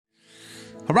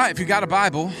All right, if you got a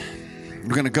Bible,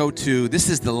 we're going to go to, this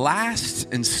is the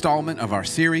last installment of our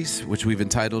series, which we've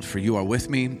entitled For You Are With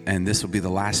Me, and this will be the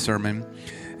last sermon,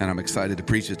 and I'm excited to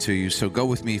preach it to you. So go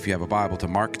with me, if you have a Bible, to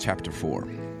Mark chapter 4.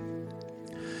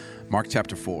 Mark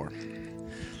chapter 4.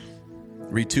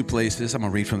 Read two places. I'm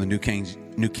going to read from the New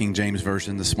King James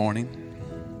Version this morning.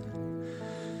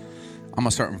 I'm going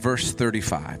to start in verse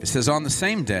 35. It says, "On the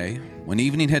same day, when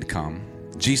evening had come,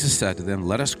 Jesus said to them,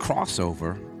 'Let us cross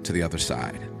over to the other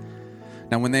side.'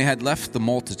 Now when they had left the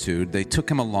multitude, they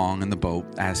took him along in the boat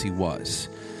as he was,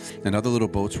 and other little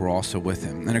boats were also with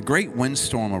him. And a great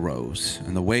windstorm arose,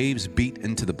 and the waves beat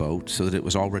into the boat so that it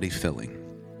was already filling.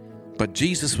 But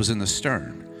Jesus was in the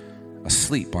stern,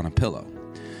 asleep on a pillow.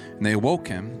 And they awoke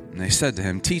him, and they said to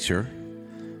him, 'Teacher,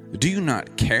 do you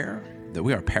not care that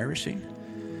we are perishing?'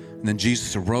 And then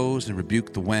Jesus arose and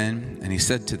rebuked the wind, and he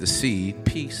said to the sea,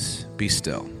 'Peace, be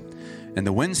still.' And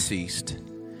the wind ceased,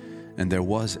 and there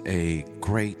was a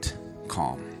great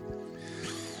calm."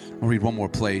 I'll read one more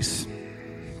place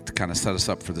to kind of set us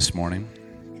up for this morning.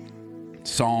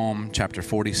 Psalm chapter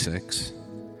 46.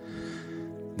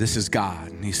 This is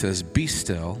God, and he says, "Be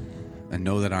still and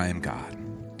know that I am God.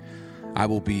 I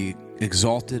will be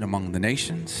exalted among the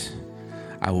nations.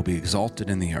 I will be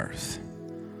exalted in the earth.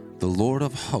 The Lord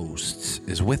of hosts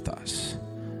is with us.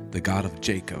 The God of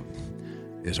Jacob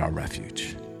is our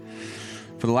refuge."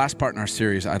 For the last part in our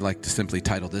series, I'd like to simply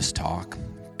title this talk,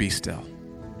 "Be Still."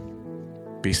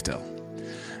 Be still.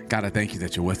 God, I thank you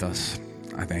that you're with us.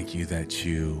 I thank you that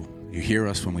you hear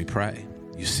us when we pray.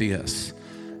 You see us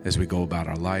as we go about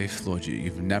our life. Lord,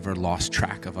 you've never lost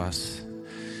track of us,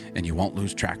 and you won't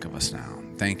lose track of us now.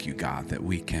 Thank you, God, that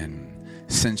we can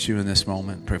sense you in this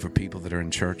moment. Pray for people that are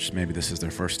in church. Maybe this is their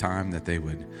first time, that they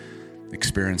would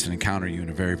experience and encounter you in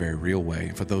a very, very real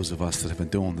way. For those of us that have been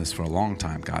doing this for a long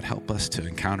time, God, help us to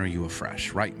encounter you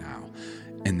afresh right now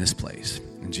in this place.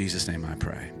 In Jesus' name I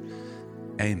pray.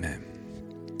 Amen.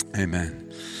 Amen.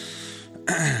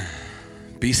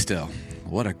 Be still.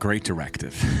 What a great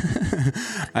directive.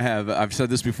 I've said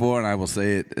this before, and I will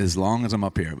say it as long as I'm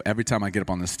up here. Every time I get up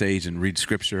on the stage and read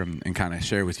scripture and kind of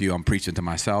share with you, I'm preaching to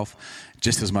myself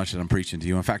just as much as I'm preaching to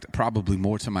you. In fact, probably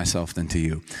more to myself than to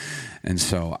you. And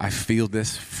so I feel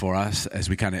this for us as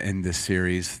we kind of end this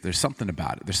series. There's something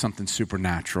about it. There's something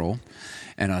supernatural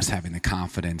in us having the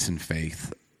confidence and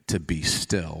faith to be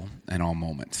still in all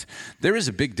moments. There is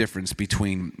a big difference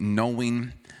between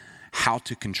knowing how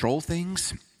to control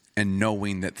things and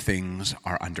knowing that things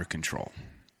are under control,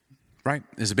 right?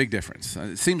 There's a big difference.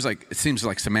 It seems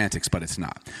like semantics, but it's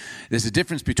not. There's a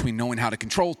difference between knowing how to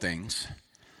control things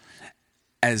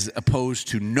as opposed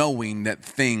to knowing that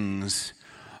things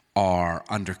are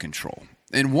under control.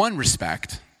 In one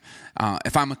respect,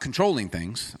 if I'm controlling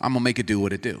things, I'm going to make it do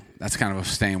what it do. That's kind of a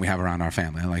saying we have around our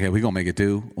family. I'm like, hey, we're going to make it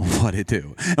do what it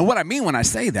do. And what I mean when I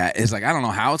say that is like, I don't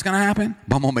know how it's going to happen,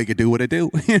 but I'm going to make it do what it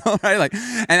do. Right? Like,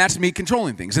 and that's me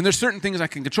controlling things. And there's certain things I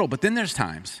can control, but then there's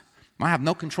times when I have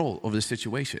no control over the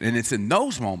situation. And it's in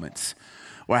those moments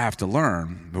where we have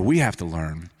to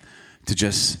learn to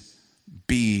just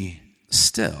be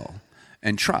still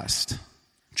and trust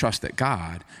that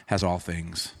God has all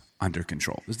things under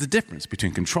control. There's the difference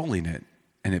between controlling it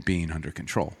and it being under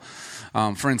control.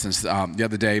 For instance, the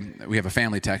other day, we have a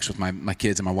family text with my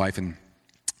kids and my wife, and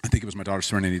I think it was my daughter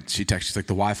Serenity. She texted, she's like,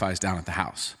 "The Wi-Fi is down at the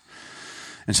house."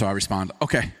 And so I respond,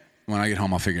 "Okay, when I get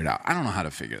home, I'll figure it out." I don't know how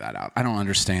to figure that out. I don't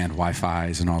understand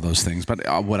Wi-Fi's and all those things,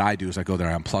 but what I do is I go there,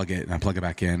 I unplug it, and I plug it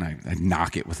back in. I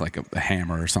knock it with like a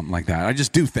hammer or something like that. I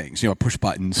just do things, push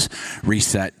buttons,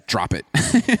 reset, drop it,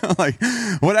 like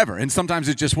whatever. And sometimes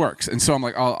it just works. And so I'm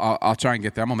like, I'll try and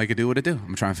get there. I'm going to make it do what it do.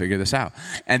 I'm trying to figure this out.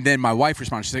 And then my wife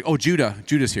responds, she's like, "Oh,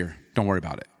 Judah's here. Don't worry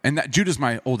about it." And Judah's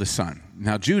my oldest son.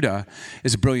 Now, Judah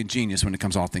is a brilliant genius when it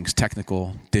comes to all things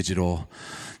technical, digital,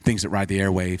 things that ride the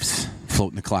airwaves,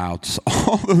 float in the clouds,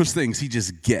 all those things he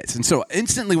just gets. And so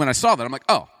instantly when I saw that, I'm like,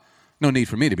 oh, no need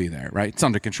for me to be there, right? It's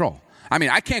under control. I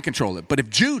mean, I can't control it, but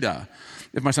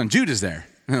if my son Judah's there,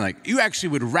 and they're like, you actually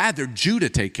would rather Judah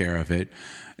take care of it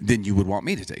than you would want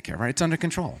me to take care of, right? It's under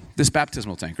control. This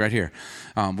baptismal tank right here,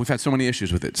 we've had so many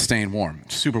issues with it staying warm.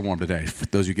 It's super warm today. For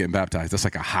those of you getting baptized, that's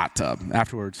like a hot tub.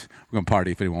 Afterwards, we're going to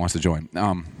party if anyone wants to join.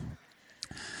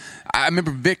 I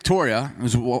remember Victoria, who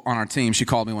was on our team, she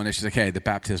called me one day. She's like, "Hey, the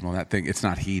baptismal, that thing, it's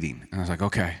not heating." And I was like,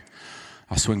 "Okay,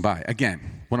 I'll swing by." Again,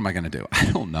 what am I going to do? I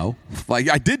don't know. Like,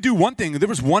 I did do one thing. There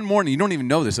was one morning, you don't even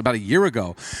know this, about a year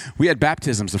ago, we had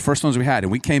baptisms, the first ones we had,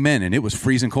 and we came in, and it was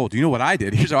freezing cold. Do you know what I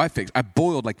did? Here's how I fixed. I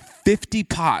boiled like 50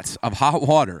 pots of hot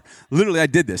water. Literally, I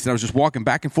did this, and I was just walking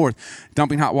back and forth,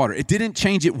 dumping hot water. It didn't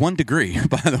change it 1 degree,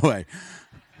 by the way.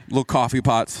 little coffee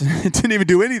pots. It didn't even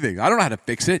do anything. I don't know how to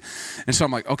fix it. And so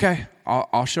I'm like, okay,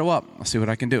 I'll show up. I'll see what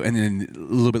I can do. And then a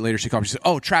little bit later, she called me. She said,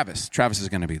 oh, Travis is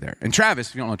going to be there. And Travis,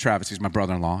 if you don't know Travis, he's my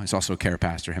brother-in-law. He's also a care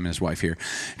pastor, him and his wife here.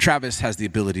 Travis has the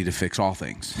ability to fix all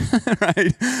things,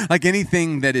 right? Like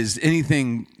anything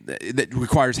that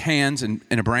requires hands and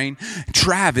a brain,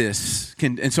 Travis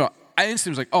can. And so I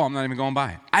instantly was like, oh, I'm not even going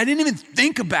by. I didn't even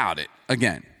think about it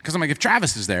again. Because I'm like, if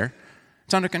Travis is there,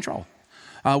 it's under control.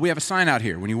 We have a sign out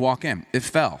here when you walk in. It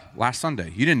fell last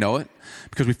Sunday. You didn't know it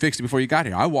because we fixed it before you got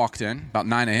here. I walked in about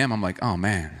 9 a.m. I'm like, oh,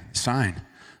 man, sign.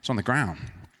 It's on the ground.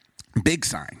 Big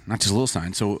sign, not just a little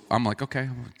sign. So I'm like, okay,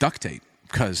 duct tape.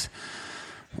 Because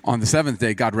on the seventh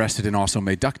day, God rested and also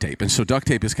made duct tape. And so duct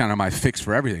tape is kind of my fix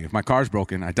for everything. If my car's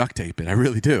broken, I duct tape it. I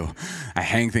really do. I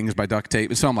hang things by duct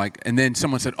tape. And so I'm like, and then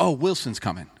someone said, oh, Wilson's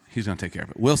coming. He's going to take care of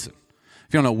it. Wilson.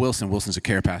 If you don't know Wilson, Wilson's a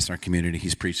care pastor in our community.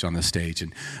 He's preached on this stage.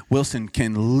 And Wilson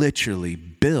can literally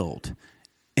build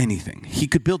anything. He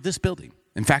could build this building.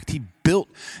 In fact, he built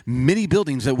many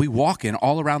buildings that we walk in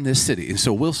all around this city. And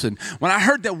so Wilson, when I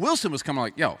heard that Wilson was coming, I'm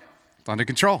like, yo, it's under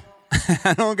control.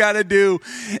 I don't got to do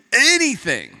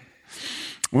anything.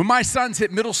 When my sons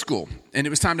hit middle school and it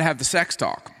was time to have the sex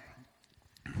talk,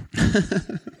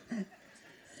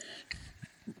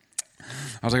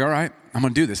 I was like, all right, I'm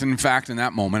going to do this. And in fact, in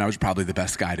that moment, I was probably the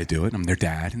best guy to do it. I'm their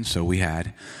dad. And so we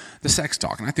had the sex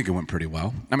talk. And I think it went pretty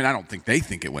well. I mean, I don't think they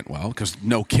think it went well because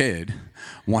no kid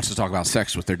wants to talk about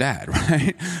sex with their dad,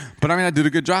 right? But I mean, I did a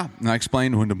good job. And I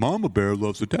explained when the mama bear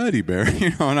loves the daddy bear,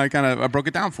 and I broke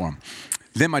it down for him.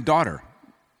 Then my daughter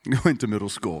went to middle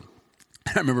school.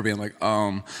 I remember being like,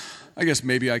 I guess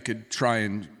maybe I could try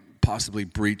and possibly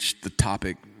breach the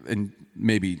topic and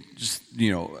maybe just,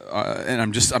 and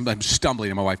I'm stumbling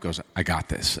and my wife goes, I got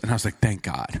this. And I was like, thank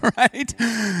God, right?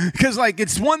 Because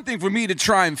it's one thing for me to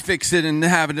try and fix it and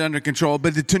have it under control,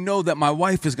 but to know that my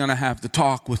wife is going to have to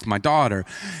talk with my daughter,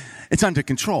 it's under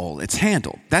control. It's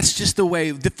handled. That's just the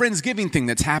way, the Friendsgiving thing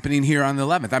that's happening here on the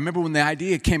 11th. I remember when the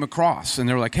idea came across and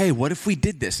they were like, hey, what if we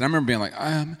did this? And I remember being like,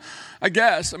 I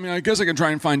guess I can try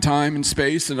and find time and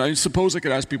space, and I suppose I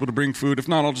could ask people to bring food. If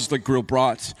not, I'll just grill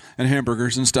brats and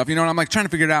hamburgers and stuff. And I'm trying to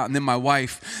figure it out. And then my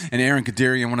wife and Aaron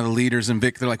Kadiri and one of the leaders and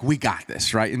Vic, they're like, we got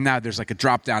this, right? And now there's a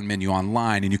drop-down menu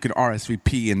online, and you can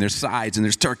RSVP, and there's sides, and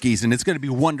there's turkeys, and it's going to be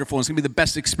wonderful. And it's going to be the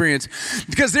best experience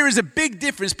because there is a big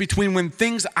difference between when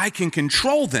things I can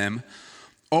control them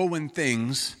or when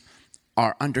things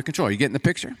are under control. Are you getting the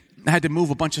picture? I had to move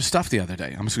a bunch of stuff the other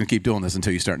day. I'm just going to keep doing this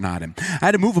until you start nodding. I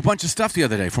had to move a bunch of stuff the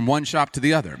other day from one shop to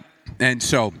the other. And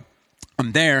so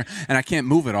I'm there, and I can't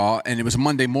move it all. And it was a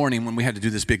Monday morning when we had to do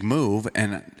this big move,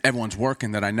 and everyone's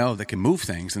working that I know that can move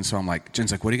things. And so I'm like,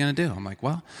 Jen's like, what are you going to do? I'm like,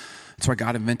 well, that's why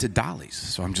God invented dollies.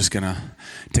 So I'm just going to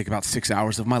take about 6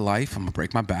 hours of my life. I'm going to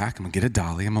break my back. I'm going to get a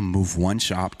dolly. I'm going to move one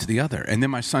shop to the other. And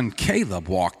then my son Caleb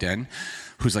walked in,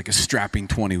 who's a strapping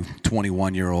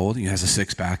 21-year-old. He has a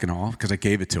six-pack and all because I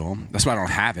gave it to him. That's why I don't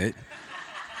have it.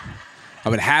 I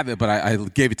would have it, but I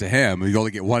gave it to him. You only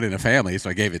get one in a family,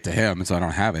 so I gave it to him, and so I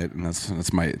don't have it. And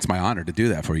it's my honor to do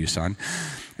that for you, son.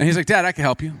 And he's like, Dad, I can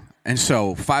help you. And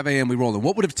so 5 a.m. we rolled in.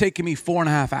 What would have taken me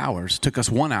 4.5 hours took us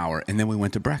 1 hour, and then we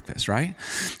went to breakfast, right?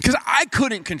 Because I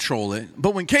couldn't control it,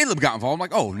 but when Caleb got involved, I'm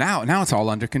like, oh, now it's all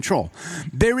under control.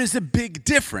 There is a big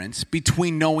difference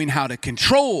between knowing how to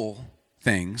control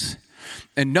things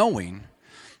and knowing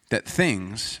that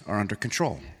things are under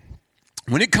control.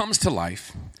 When it comes to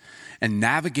life and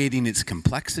navigating its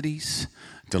complexities,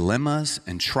 dilemmas,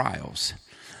 and trials,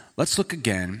 let's look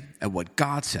again at what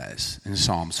God says in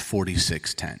Psalms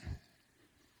 46:10.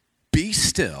 Be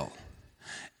still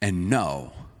and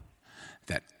know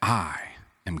that I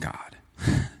am God.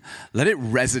 Let it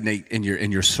resonate in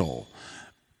your soul.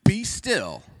 Be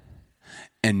still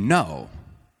and know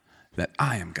that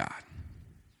I am God.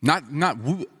 I'm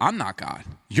not God.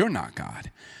 You're not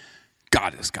God.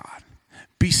 God is God.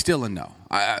 Be still and know.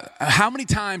 How many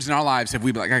times in our lives have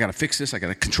we been like, I got to fix this, I got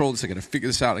to control this, I got to figure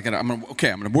this out, I'm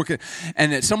going to work it.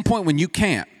 And at some point when you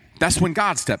can't, that's when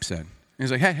God steps in. And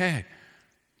he's like, hey,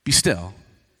 be still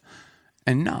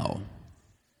and know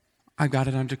I've got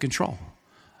it under control.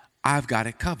 I've got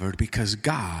it covered because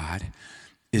God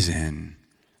is in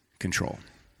control.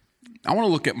 I want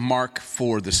to look at Mark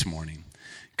 4 this morning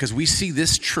because we see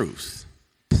this truth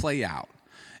play out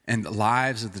in the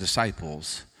lives of the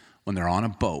disciples when they're on a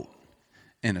boat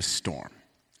in a storm.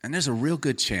 And there's a real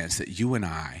good chance that you and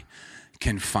I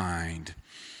can find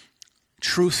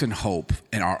truth and hope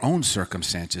in our own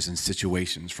circumstances and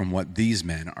situations from what these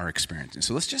men are experiencing.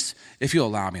 So let's just, if you'll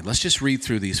allow me, let's just read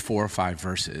through these 4 or 5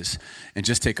 verses and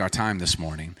just take our time this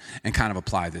morning and kind of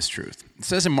apply this truth. It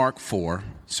says in Mark 4,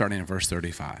 starting in verse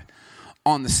 35,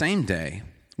 On the same day,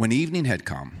 when evening had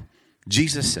come,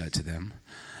 Jesus said to them,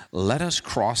 "Let us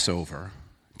cross over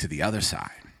to the other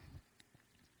side."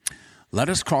 Let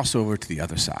us cross over to the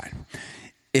other side.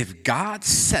 If God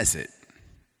says it,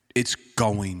 it's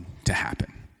going to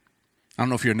happen. I don't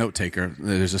know if you're a note taker.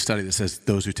 There's a study that says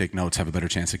those who take notes have a better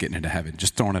chance of getting into heaven.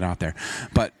 Just throwing it out there.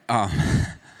 But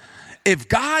if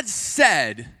God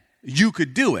said you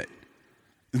could do it,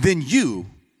 then you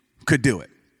could do it.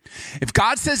 If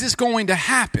God says it's going to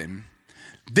happen,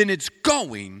 then it's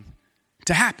going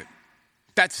to happen.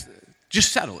 That's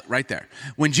just settle it right there.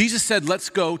 When Jesus said, let's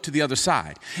go to the other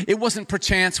side, it wasn't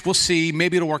perchance, we'll see,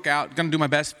 maybe it'll work out, going to do my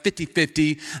best,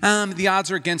 50-50. The odds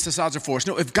are against us, odds are for us.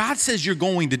 No, if God says you're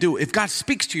going to do it, if God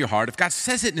speaks to your heart, if God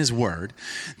says it in his word,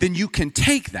 then you can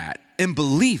take that and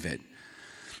believe it.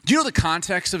 Do you know the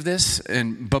context of this?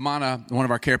 And Bamana, one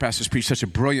of our care pastors, preached such a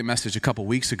brilliant message a couple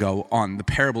weeks ago on the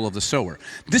parable of the sower.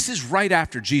 This is right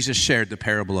after Jesus shared the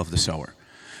parable of the sower.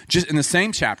 Just in the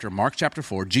same chapter, Mark chapter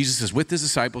 4, Jesus is with his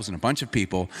disciples and a bunch of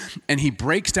people, and he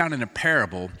breaks down in a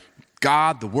parable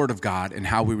God, the word of God, and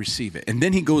how we receive it. And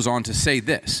then he goes on to say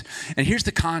this. And here's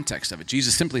the context of it.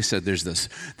 Jesus simply said there's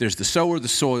the sower, the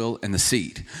soil, and the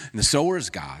seed. And the sower is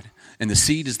God, and the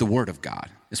seed is the word of God.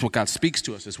 It's what God speaks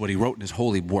to us. It's what he wrote in his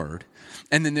holy word.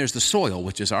 And then there's the soil,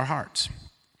 which is our hearts.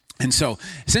 And so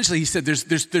essentially he said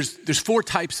there's four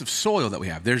types of soil that we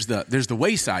have. There's the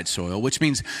wayside soil, which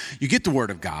means you get the word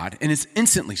of God and it's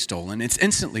instantly stolen. It's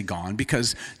instantly gone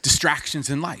because distractions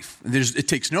in life. It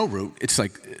takes no root. It's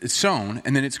like it's sown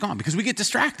and then it's gone because we get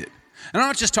distracted. And I'm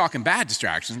not just talking bad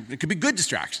distractions. It could be good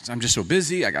distractions. I'm just so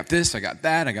busy. I got this, I got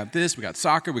that, I got this. We got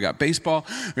soccer, we got baseball,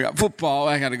 we got football.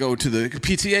 I got to go to the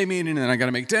PTA meeting, and then I got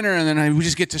to make dinner, and then we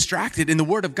just get distracted. In the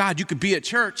Word of God, you could be at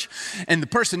church, and the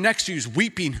person next to you is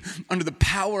weeping under the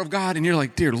power of God, and you're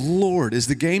like, dear Lord, is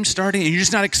the game starting? And you're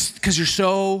just not, because you're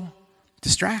so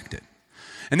distracted.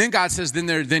 And then God says,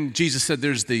 then Jesus said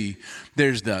there's the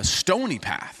stony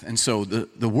path. And so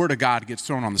the word of God gets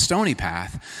thrown on the stony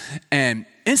path. And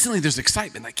instantly there's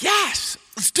excitement, like, yes,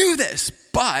 let's do this.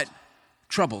 But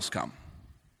troubles come.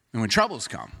 And when troubles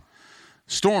come,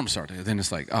 storms start. Then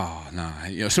it's like, oh,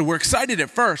 no. So we're excited at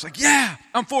first, like, yeah,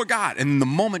 I'm for God. And the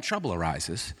moment trouble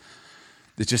arises,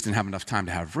 it just didn't have enough time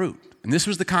to have root. And this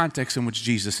was the context in which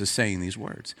Jesus is saying these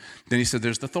words. Then he said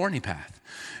there's the thorny path.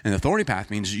 And the thorny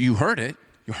path means you heard it.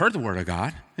 You heard the word of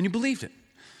God, and you believed it.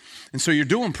 And so you're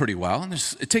doing pretty well, and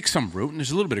it takes some root, and there's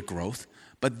a little bit of growth.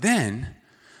 But then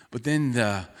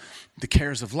the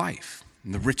cares of life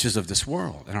and the riches of this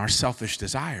world and our selfish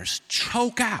desires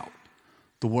choke out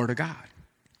the word of God.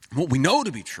 What we know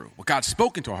to be true, what God's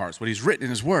spoken to our hearts, what he's written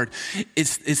in his word,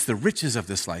 it's the riches of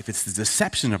this life. It's the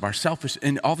deception of our selfish,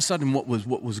 and all of a sudden what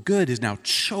was good is now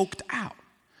choked out.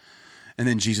 And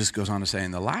then Jesus goes on to say,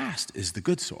 and the last is the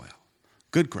good soil,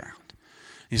 good ground.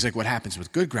 He's like, what happens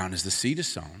with good ground is the seed is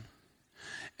sown,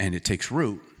 and it takes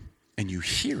root, and you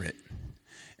hear it,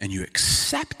 and you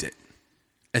accept it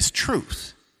as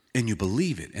truth, and you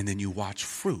believe it, and then you watch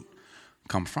fruit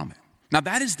come from it. Now,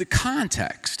 that is the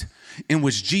context in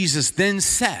which Jesus then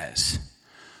says,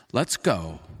 let's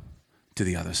go to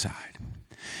the other side.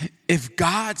 If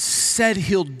God said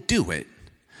he'll do it,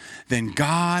 then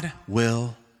God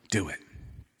will do it.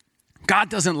 God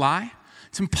doesn't lie.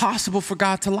 It's impossible for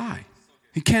God to lie.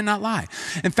 He cannot lie.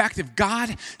 In fact, if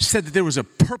God said that there was a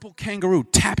purple kangaroo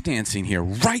tap dancing here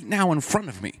right now in front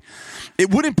of me, it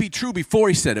wouldn't be true before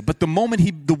he said it, but the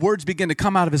moment the words began to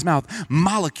come out of his mouth,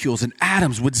 molecules and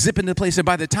atoms would zip into place. And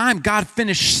by the time God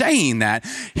finished saying that,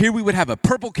 here we would have a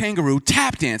purple kangaroo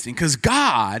tap dancing, because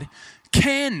God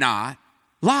cannot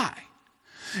lie.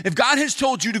 If God has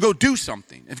told you to go do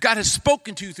something, if God has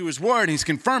spoken to you through his word and he's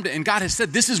confirmed it, and God has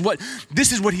said this is what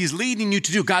he's leading you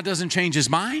to do, God doesn't change his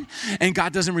mind and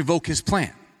God doesn't revoke his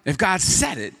plan. If God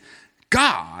said it,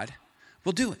 God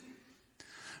will do it.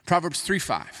 Proverbs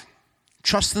 3:5,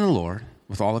 trust in the Lord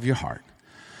with all of your heart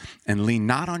and lean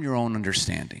not on your own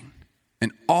understanding.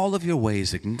 In all of your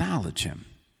ways acknowledge him,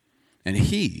 and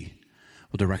he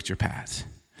will direct your paths.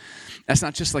 That's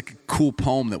not just like a cool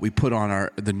poem that we put on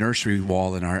the nursery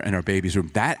wall in our baby's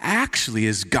room. That actually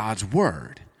is God's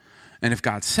word. And if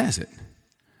God says it,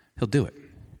 he'll do it.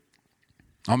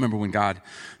 I remember when God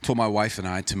told my wife and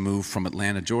I to move from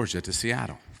Atlanta, Georgia to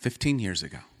Seattle 15 years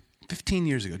ago. 15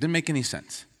 years ago. Didn't make any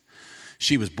sense.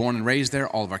 She was born and raised there.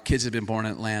 All of our kids had been born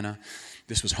in Atlanta.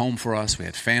 This was home for us. We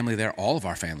had family there. All of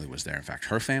our family was there. In fact,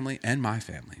 her family and my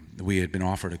family. We had been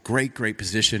offered a great, great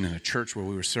position in a church where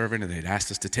we were serving, and they'd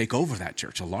asked us to take over that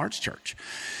church, a large church.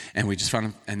 And we just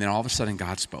found, and then all of a sudden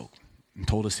God spoke and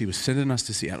told us he was sending us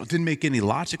to Seattle. It didn't make any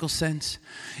logical sense.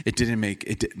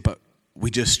 But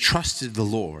we just trusted the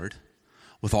Lord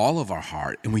with all of our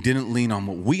heart, and we didn't lean on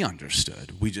what we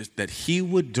understood. We just, that he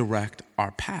would direct our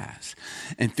paths.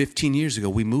 And 15 years ago,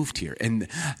 we moved here. And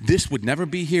this would never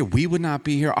be here. We would not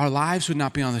be here. Our lives would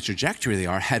not be on the trajectory they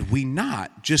are had we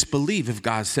not just believed if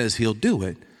God says he'll do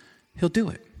it, he'll do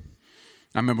it.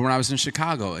 I remember when I was in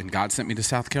Chicago and God sent me to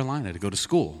South Carolina to go to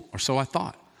school, or so I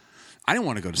thought. I didn't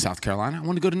want to go to South Carolina. I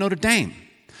wanted to go to Notre Dame.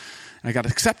 I got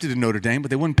accepted to Notre Dame, but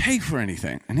they wouldn't pay for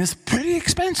anything. And it's pretty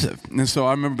expensive. And so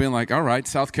I remember being like, all right,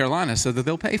 South Carolina said that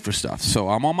they'll pay for stuff. So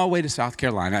I'm on my way to South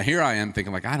Carolina. Here I am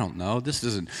thinking like, I don't know. This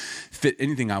doesn't fit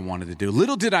anything I wanted to do.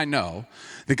 Little did I know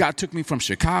that God took me from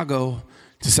Chicago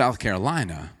to South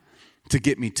Carolina to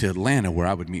get me to Atlanta where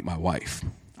I would meet my wife.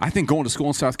 I think going to school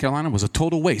in South Carolina was a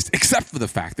total waste, except for the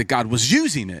fact that God was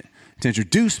using it to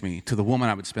introduce me to the woman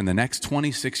I would spend the next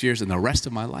 26 years and the rest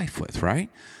of my life with,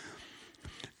 right?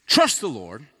 Trust the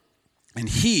Lord, and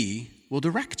he will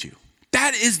direct you.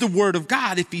 That is the word of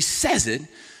God. If he says it,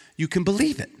 you can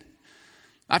believe it.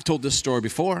 I've told this story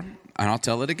before, and I'll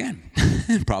tell it again.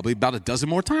 Probably about a dozen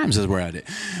more times as we're at it.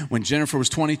 When Jennifer was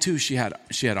 22, she had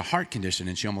a heart condition,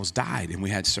 and she almost died, and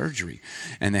we had surgery.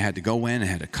 And they had to go in and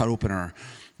had to cut open her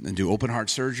and do open heart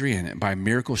surgery, and by a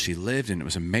miracle she lived, and it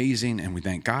was amazing, and we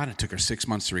thank God. It took her 6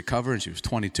 months to recover, and she was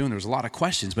 22, and there was a lot of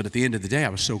questions, but at the end of the day, I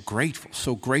was so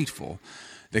grateful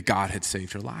that God had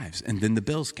saved her lives. And then the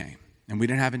bills came, and we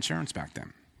didn't have insurance back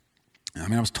then. I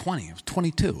mean, I was 20, I was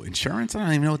 22. Insurance, I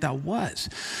don't even know what that was.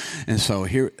 And so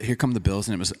here come the bills,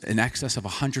 and it was in excess of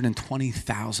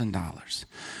 $120,000.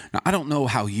 Now, I don't know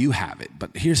how you have it,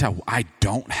 but here's how I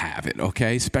don't have it,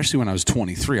 okay? Especially when I was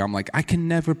 23. I'm like, I can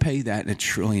never pay that in a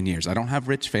trillion years. I don't have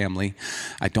rich family.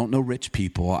 I don't know rich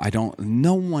people.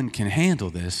 No one can handle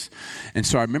this. And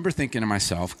so I remember thinking to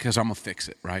myself, because I'm going to fix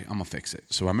it, right? I'm going to fix it.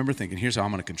 So I remember thinking, here's how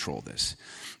I'm going to control this.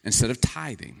 Instead of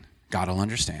tithing, God will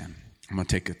understand. I'm going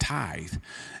to take a tithe,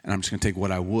 and I'm just going to take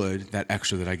what I would, that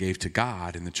extra that I gave to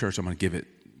God in the church, I'm going to give it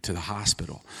to the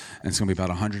hospital. And it's going to be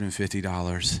about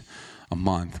 $150 a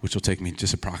month, which will take me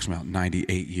just approximately about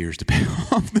 98 years to pay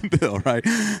off the bill, right?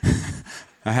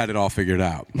 I had it all figured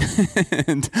out.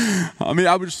 And I mean,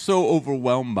 I was so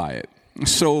overwhelmed by it.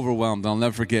 So overwhelmed. I'll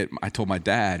never forget, I told my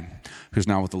dad, who's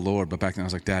now with the Lord, but back then I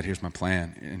was like, Dad, here's my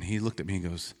plan. And he looked at me and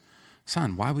goes,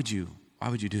 son, why would you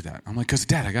do that? I'm like, because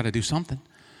Dad, I got to do something.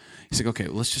 He's like, okay,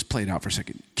 well, let's just play it out for a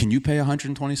second. Can you pay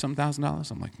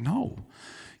 $120,000? I'm like, no.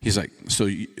 He's like, so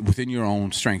within your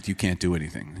own strength, you can't do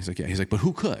anything. He's like, yeah. He's like, but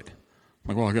who could? I'm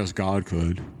like, well, I guess God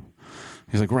could.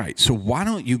 He's like, right. So why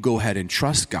don't you go ahead and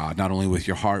trust God, not only with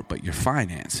your heart, but your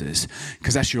finances,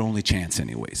 because that's your only chance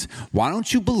anyways. Why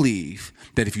don't you believe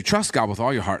that if you trust God with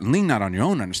all your heart and lean not on your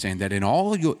own understanding, that in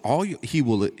he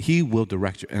will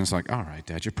direct you. And it's like, all right,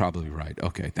 Dad, you're probably right.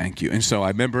 Okay, thank you. And so I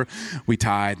remember we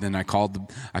tithed, and I called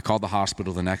the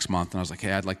hospital the next month, and I was like,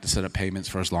 hey, I'd like to set up payments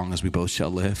for as long as we both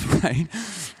shall live, right?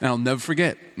 And I'll never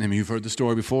forget. I mean, you've heard the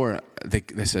story before.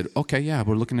 They said, okay, yeah,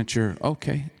 we're looking at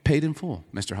paid in full,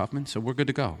 Mr. Huffman, so we're good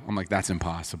to go. I'm like, that's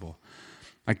impossible.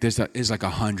 Like, there's like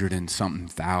 $100 and something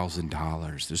thousand.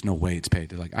 There's no way it's paid.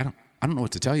 They're like, I don't know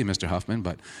what to tell you, Mr. Huffman,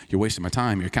 but you're wasting my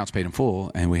time. Your account's paid in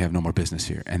full, and we have no more business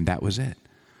here. And that was it.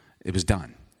 It was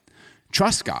done.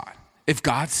 Trust God. If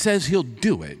God says he'll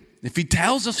do it, if he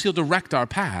tells us he'll direct our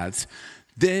paths,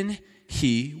 then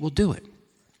he will do it.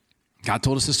 God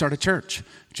told us to start a church.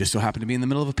 Just so happened to be in the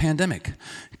middle of a pandemic.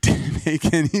 Didn't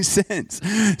make any sense.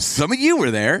 Some of you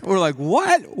were there. We're like,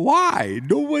 what? Why?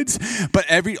 But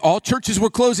all churches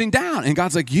were closing down. And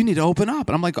God's like, you need to open up.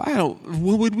 And I'm like,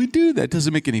 what would we do? That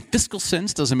doesn't make any fiscal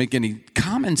sense. Doesn't make any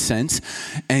common sense.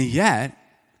 And yet,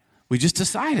 we just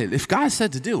decided if God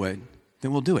said to do it,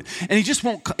 then we'll do it. And he just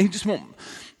won't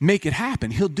make it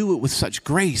happen. He'll do it with such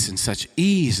grace and such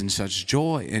ease and such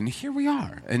joy. And here we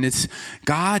are. And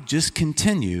God just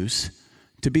continues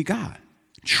to be God.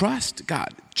 Trust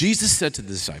God. Jesus said to the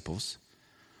disciples,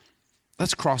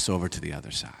 let's cross over to the other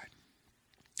side.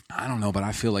 I don't know, but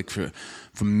I feel like for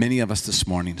many of us this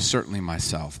morning, certainly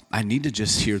myself, I need to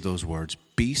just hear those words,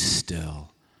 be still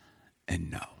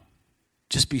and know.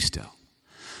 Just be still.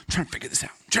 I'm trying to figure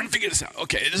this out.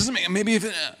 Okay, this is maybe if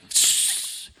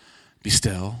be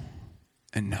still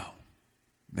and know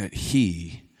that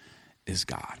he is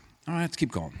God. All right, let's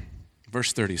keep going.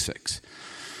 Verse 36.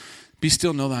 Be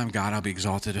still, know that I'm God, I'll be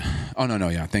exalted. Oh, no,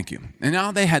 yeah, thank you. And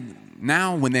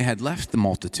now when they had left the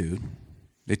multitude,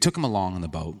 they took him along in the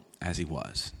boat as he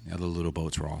was. The other little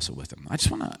boats were also with him. I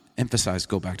just want to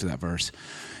go back to that verse.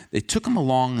 They took him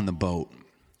along in the boat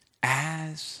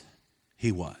as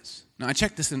he was. Now, I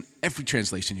checked this in every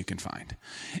translation you can find.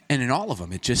 And in all of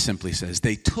them, it just simply says,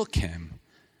 they took him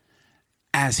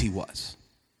as he was.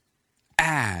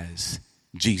 As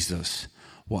Jesus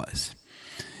was.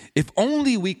 If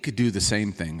only we could do the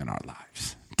same thing in our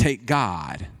lives. Take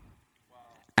God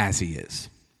as he is,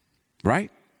 right?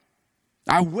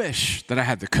 I wish that I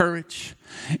had the courage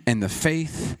and the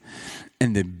faith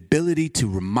and the ability to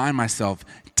remind myself,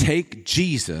 take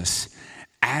Jesus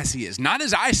as he is. Not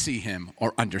as I see him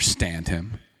or understand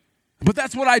him, but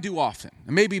that's what I do often.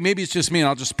 Maybe it's just me, and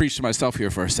I'll just preach to myself here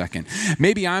for a second.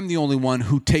 Maybe I'm the only one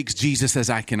who takes Jesus as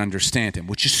I can understand him,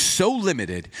 which is so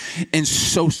limited and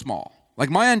so small. Like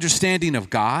my understanding of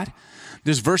God,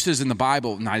 there's verses in the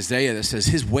Bible in Isaiah that says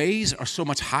his ways are so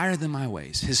much higher than my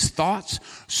ways. His thoughts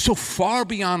so far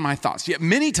beyond my thoughts. Yet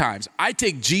many times I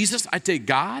take Jesus, I take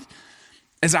God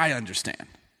as I understand,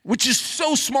 which is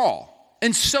so small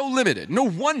and so limited. No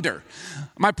wonder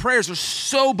my prayers are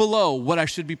so below what I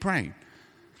should be praying.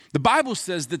 The Bible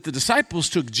says that the disciples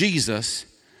took Jesus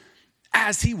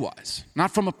as he was,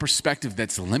 not from a perspective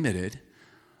that's limited,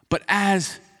 but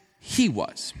as he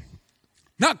was.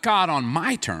 Not God on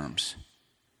my terms,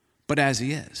 but as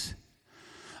he is.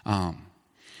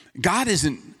 God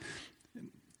isn't,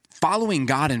 following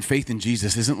God and faith in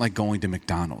Jesus isn't like going to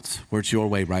McDonald's, where it's your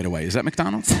way right away. Is that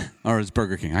McDonald's? Or is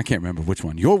Burger King? I can't remember which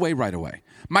one. Your way right away.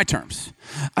 My terms.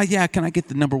 Yeah, can I get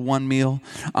the number one meal?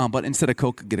 But instead of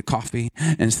Coke, get a coffee.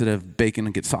 And instead of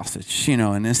bacon, get sausage.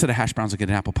 And instead of hash browns, I'll get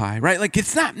an apple pie. Right? Like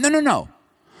it's not, no.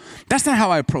 That's not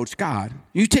how I approach God.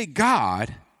 You take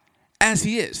God as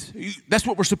he is. That's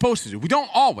what we're supposed to do. We don't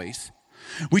always.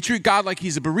 We treat God like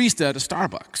he's a barista at a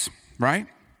Starbucks, right?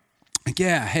 Like,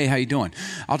 yeah, hey, how you doing?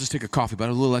 I'll just take a coffee, but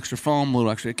a little extra foam, a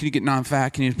little extra. Can you get non-fat?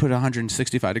 Can you put it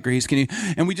 165 degrees? Can you?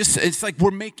 And it's like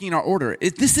we're making our order.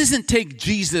 This isn't take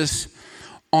Jesus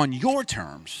on your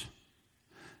terms.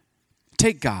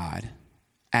 Take God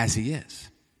as he is.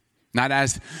 Not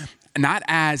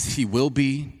as he will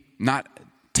be.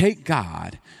 Take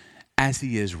God as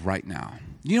he is right now.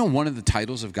 One of the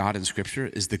titles of God in Scripture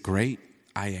is the great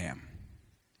I am.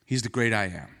 He's the great I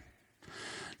am.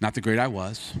 Not the great I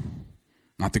was.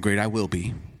 Not the great I will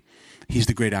be. He's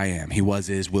the great I am. He was,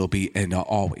 is, will be, and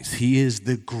always. He is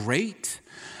the great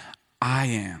I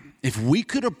am. If we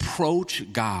could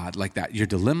approach God like that, your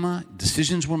dilemma,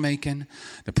 decisions we're making,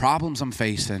 the problems I'm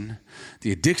facing,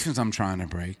 the addictions I'm trying to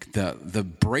break, the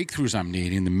breakthroughs I'm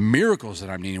needing, the miracles that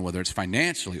I'm needing, whether it's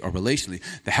financially or relationally,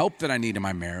 the help that I need in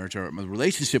my marriage or my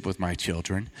relationship with my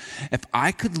children, if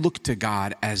I could look to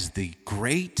God as the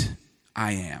great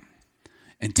I am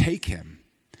and take him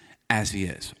as he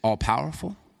is,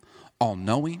 all-powerful,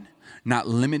 all-knowing, not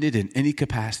limited in any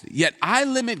capacity. Yet I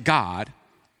limit God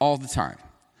all the time.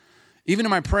 Even in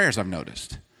my prayers, I've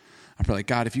noticed. I pray like,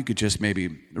 God, if you could just maybe,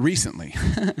 recently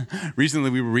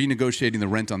we were renegotiating the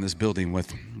rent on this building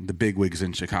with the bigwigs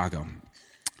in Chicago.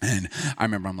 And I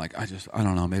remember I'm like, I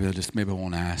don't know, maybe I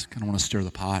won't ask. I don't want to stir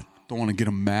the pot. Don't want to get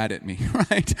them mad at me,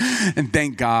 right? And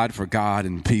thank God for God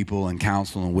and people and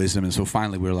counsel and wisdom. And so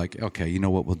finally we were like, okay, you know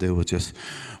what we'll do? We'll just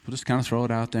kind of throw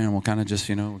it out there and we'll kind of just,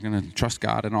 we're going to trust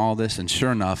God in all this. And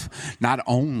sure enough, not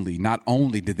only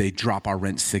did they drop our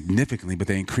rent significantly, but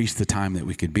they increased the time that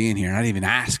we could be in here. And I didn't even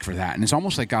ask for that. And it's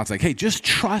almost like God's like, hey, just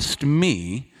trust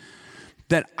me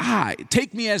that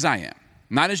take me as I am.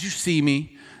 Not as you see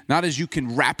me, not as you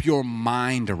can wrap your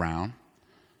mind around.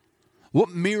 What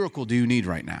miracle do you need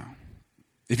right now?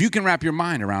 If you can wrap your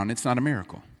mind around it, it's not a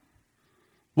miracle.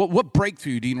 What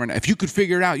breakthrough do you need right now? If you could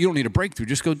figure it out, you don't need a breakthrough.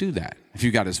 Just go do that. If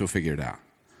you got it, so figure it out.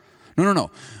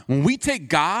 No. When we take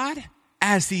God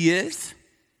as he is,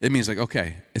 it means like,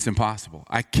 okay, it's impossible.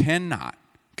 I cannot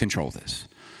control this.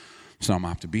 So I'm going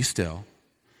to have to be still,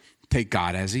 take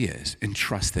God as he is, and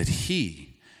trust that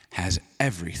he has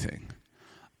everything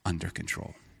under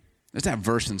control. There's that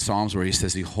verse in Psalms where he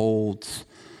says he holds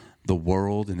the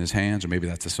world in his hands, or maybe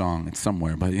that's a song, it's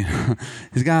somewhere, but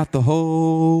he's got the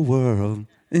whole world.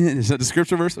 Is that the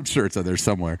scripture verse? I'm sure it's there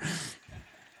somewhere.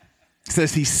 It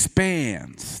says he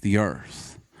spans the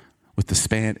earth with the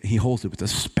span, he holds it with the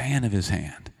span of his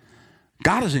hand.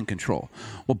 God is in control.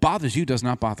 What bothers you does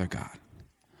not bother God.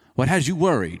 What has you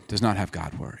worried does not have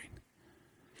God worried.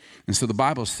 And so the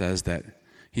Bible says that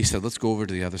he said, let's go over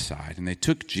to the other side. And they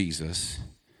took Jesus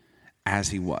as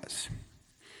he was.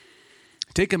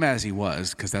 Take him as he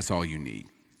was, because that's all you need.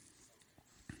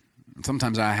 And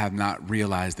sometimes I have not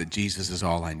realized that Jesus is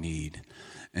all I need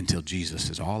until Jesus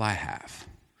is all I have.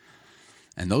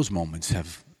 And those moments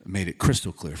have made it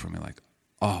crystal clear for me, like,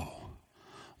 oh,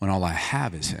 when all I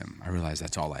have is him, I realize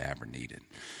that's all I ever needed.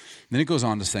 Then it goes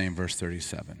on to say in verse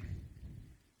 37,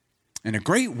 and a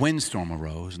great windstorm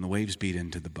arose, and the waves beat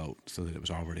into the boat so that it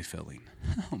was already filling.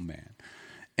 Oh, man.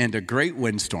 And a great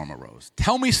windstorm arose.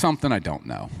 Tell me something I don't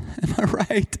know. Am I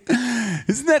right?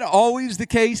 Isn't that always the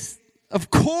case?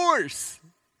 Of course.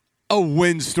 a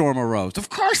windstorm arose. Of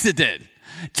course it did.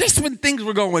 Just when things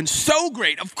were going so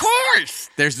great, of course,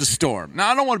 there's the storm.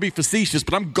 Now, I don't want to be facetious,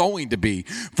 but I'm going to be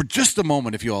for just a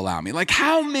moment, if you'll allow me. Like,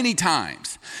 how many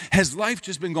times has life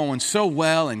just been going so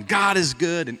well, and God is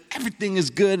good, and everything is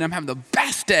good, and I'm having the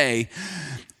best day,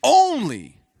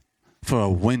 only for a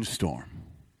windstorm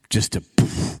just to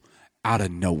poof, out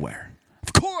of nowhere?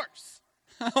 Of course.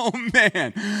 Oh,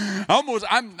 man.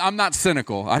 I'm not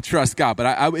cynical. I trust God.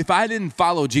 But if I didn't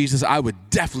follow Jesus, I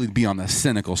would definitely be on the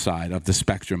cynical side of the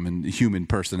spectrum in human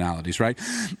personalities, right?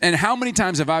 And how many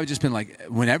times have I just been like,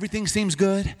 when everything seems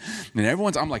good, and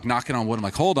I'm like knocking on wood, I'm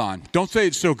like, hold on, don't say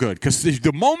it's so good. Because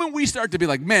the moment we start to be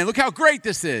like, man, look how great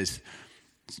this is.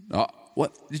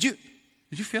 What? Did you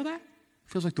feel that?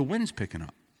 Feels like the wind's picking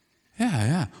up.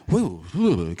 Yeah. Whoa,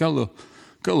 got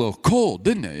a little cold,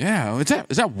 didn't it? Yeah.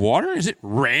 Is that water? Is it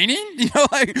raining?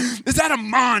 Like, is that a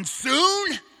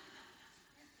monsoon?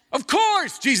 Of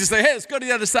course. Jesus said, hey, let's go to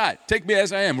the other side. Take me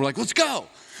as I am. We're like, let's go.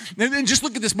 And then just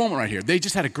look at this moment right here. They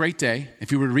just had a great day.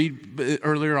 If you were to read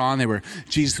earlier on,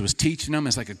 Jesus was teaching them.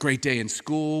 It's like a great day in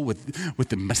school with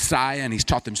the Messiah, and he's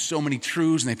taught them so many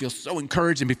truths, and they feel so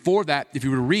encouraged. And before that, if you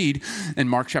were to read in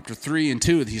Mark chapter 3 and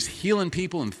 2, he's healing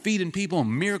people and feeding people,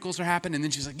 and miracles are happening. And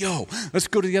then she's like, yo, let's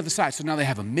go to the other side. So now they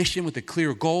have a mission with a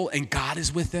clear goal, and God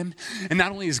is with them. And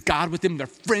not only is God with them, their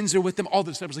friends are with them. All the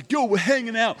disciples are like, yo, we're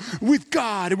hanging out with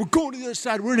God, and we're going to the other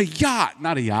side. We're in a yacht.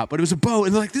 Not a yacht, but it was a boat.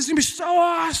 And they're like, this is going to be so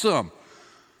awesome.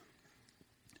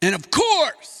 And of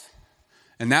course,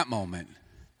 in that moment,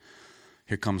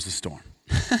 here comes the storm.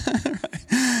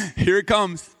 Here it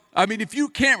comes. I mean, if you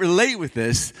can't relate with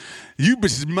this, you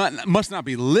must not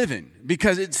be living,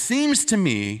 because it seems to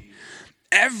me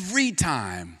every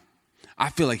time I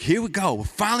feel like, here we go, we're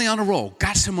finally on a roll,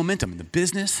 got some momentum in the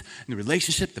business, in the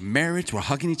relationship, the marriage, we're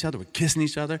hugging each other, we're kissing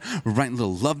each other, we're writing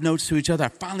little love notes to each other. I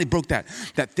finally broke that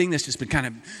thing that's just been kind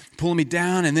of pulling me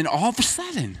down, and then all of a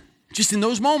sudden, just in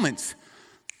those moments,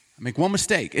 I make one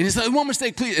mistake, and it's like, one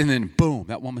mistake, please, and then boom,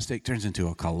 that one mistake turns into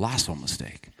a colossal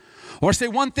mistake. Or I say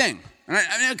one thing, and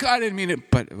I didn't mean it,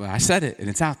 but I said it, and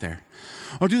it's out there.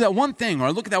 Or do that one thing, or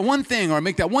I look at that one thing, or I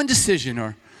make that one decision,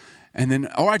 or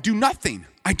I do nothing.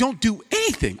 I don't do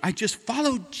anything. I just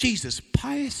follow Jesus,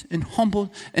 pious and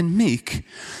humble and meek.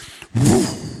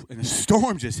 And a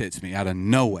storm just hits me out of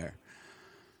nowhere.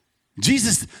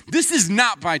 Jesus, this is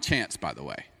not by chance, by the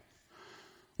way.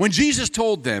 When Jesus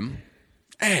told them,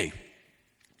 hey,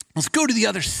 let's go to the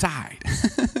other side.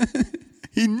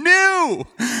 He knew,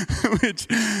 which,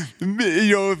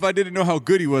 if I didn't know how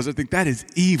good he was, I think that is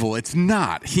evil. It's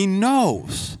not. He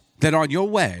knows that on your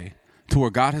way to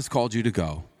where God has called you to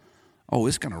go,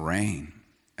 it's going to rain,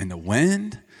 and the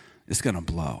wind is going to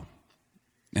blow,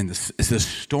 and the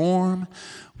storm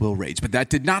will rage. But that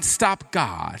did not stop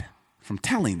God from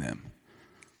telling them,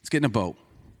 let's get in a boat.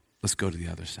 Let's go to the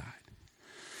other side.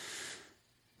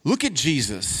 Look at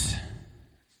Jesus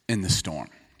in the storm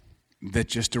that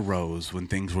just arose when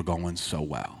things were going so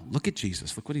well. Look at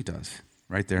Jesus. Look what he does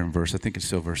right there in I think it's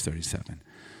still verse 37.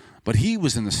 But he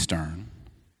was in the stern,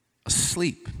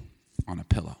 asleep on a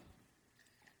pillow.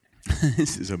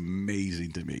 This is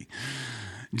amazing to me.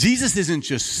 Jesus isn't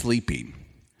just sleeping.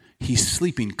 He's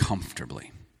sleeping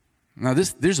comfortably. Now,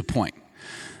 there's a point.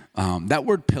 That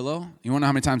word pillow, you want to know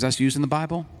how many times that's used in the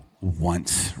Bible?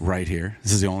 Once, right here.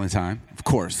 This is the only time. Of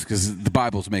course, because the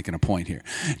Bible's making a point here.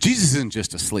 Jesus isn't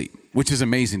just asleep, which is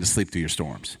amazing to sleep through your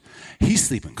storms. He's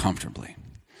sleeping comfortably.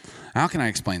 How can I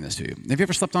explain this to you? Have you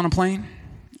ever slept on a plane?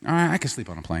 All right, I can sleep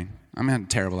on a plane. I'm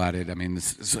terrible at it. I mean,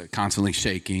 it's constantly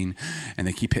shaking, and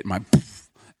they keep hitting my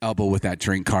elbow with that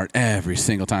drink cart every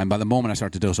single time. By the moment I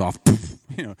start to doze off,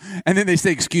 and then they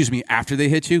say, excuse me, after they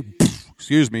hit you,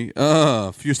 excuse me,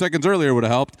 a few seconds earlier would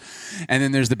have helped. And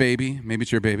then there's the baby. Maybe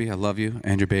it's your baby. I love you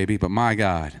and your baby, but my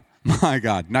God,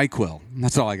 NyQuil.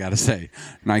 That's all I got to say.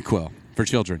 NyQuil for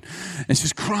children. It's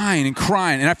just crying and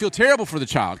crying. And I feel terrible for the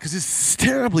child because it's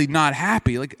terribly not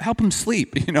happy. Like, help him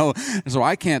sleep, And so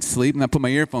I can't sleep, and I put my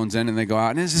earphones in, and they go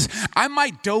out. And it's just, I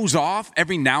might doze off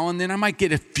every now and then. I might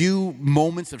get a few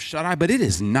moments of shut-eye, but it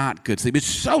is not good sleep. It's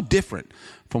so different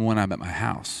from when I'm at my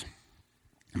house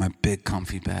in my big,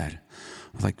 comfy bed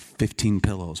with like 15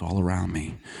 pillows all around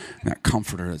me. And that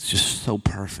comforter that's just so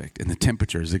perfect. And the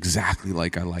temperature is exactly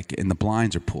like I like it. And the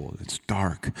blinds are pulled. It's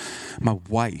dark. My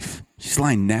wife, she's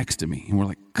lying next to me. And we're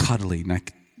like cuddling.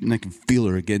 And I can feel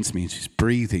her against me. And she's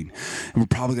breathing. And we're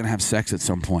probably going to have sex at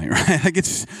some point, right? Like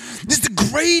it's the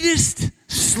greatest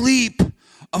sleep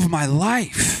of my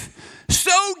life.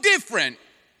 So different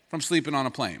from sleeping on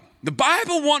a plane. The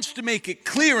Bible wants to make it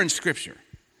clear in Scripture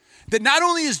that not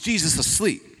only is Jesus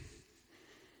asleep,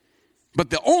 But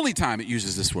the only time it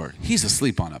uses this word, he's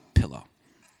asleep on a pillow.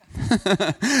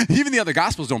 Even the other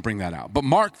gospels don't bring that out. But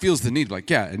Mark feels the need, like,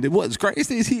 yeah, and it was great.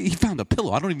 He found a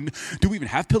pillow. Do we even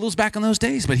have pillows back in those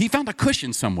days? But he found a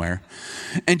cushion somewhere.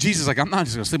 And Jesus is like, I'm not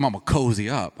just going to sleep. I'm going to cozy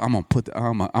up. I'm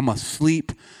going to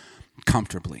sleep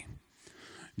comfortably.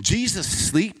 Jesus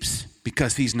sleeps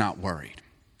because he's not worried.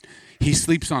 He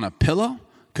sleeps on a pillow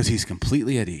because he's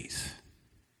completely at ease.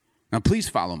 Now, please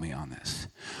follow me on this.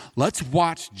 Let's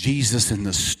watch Jesus in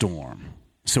the storm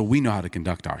so we know how to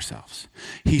conduct ourselves.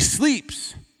 He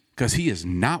sleeps because he is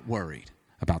not worried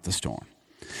about the storm.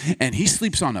 And he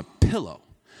sleeps on a pillow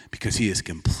because he is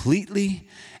completely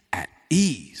at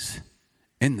ease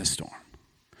in the storm.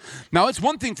 Now, it's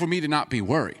one thing for me to not be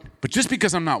worried, but just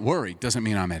because I'm not worried doesn't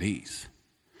mean I'm at ease.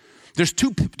 There's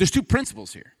two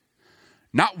principles here.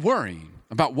 Not worrying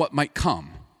about what might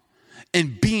come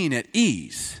and being at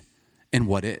ease in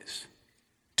what is.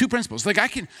 Two principles. Like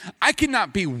I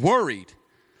cannot be worried,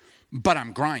 but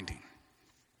I'm grinding.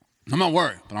 I'm not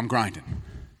worried, but I'm grinding.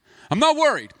 I'm not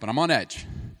worried, but I'm on edge.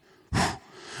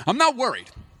 I'm not worried,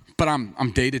 but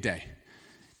I'm day to day.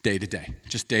 Day to day.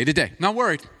 Just day to day. Not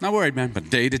worried, man, but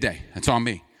day to day. That's on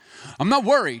me. I'm not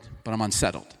worried, but I'm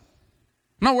unsettled.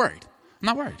 I'm not worried,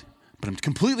 but I'm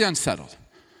completely unsettled.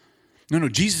 No,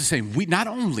 Jesus is saying we not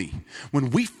only,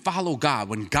 when we follow God,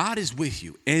 when God is with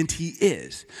you, and he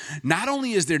is, not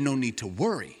only is there no need to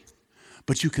worry,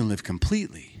 but you can live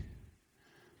completely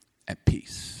at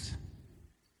peace.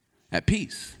 At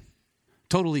peace.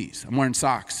 Total ease. I'm wearing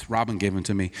socks. Robin gave them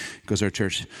to me. Goes to our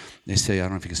church. They say, I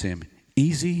don't know if you can see them,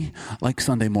 easy like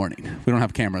Sunday morning. We don't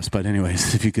have cameras, but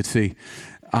anyways, if you could see.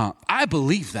 I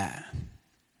believe that.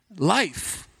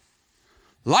 Life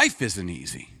isn't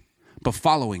easy. But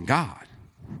following God,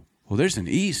 well, there's an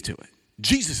ease to it.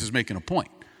 Jesus is making a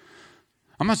point.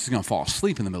 I'm not just going to fall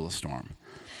asleep in the middle of the storm.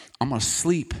 I'm going to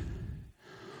sleep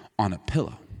on a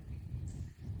pillow.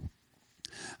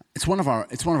 It's one of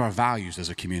our values as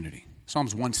a community.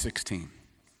 Psalms 116.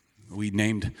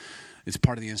 It's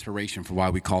part of the inspiration for why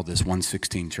we call this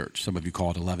 116 Church. Some of you call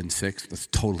it 11:6. That's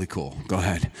totally cool. Go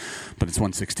ahead. But it's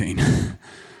 116.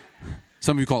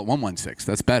 Some of you call it 116.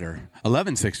 That's better.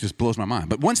 11:6 just blows my mind.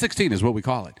 But 116 is what we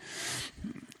call it.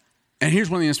 And here's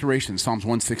one of the inspirations, Psalms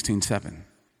 116:7.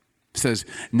 It says,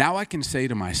 now I can say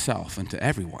to myself and to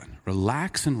everyone,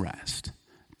 relax and rest.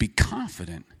 Be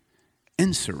confident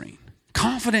and serene.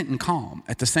 Confident and calm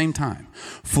at the same time.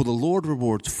 For the Lord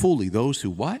rewards fully those who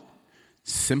what?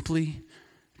 Simply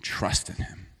trust in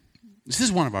him. This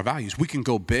is one of our values. We can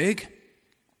go big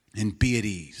and be at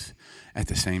ease at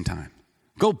the same time.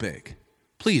 Go big.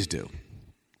 Please do.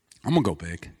 I'm going to go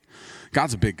big.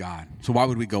 God's a big God. So why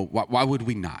would we go? Why would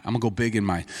we not? I'm going to go big in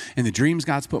the dreams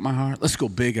God's put in my heart. Let's go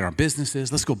big in our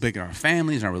businesses. Let's go big in our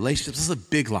families, in our relationships. Let's live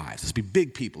big lives. Let's be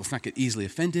big people. Let's not get easily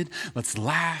offended. Let's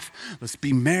laugh. Let's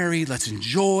be merry. Let's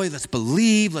enjoy. Let's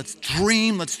believe. Let's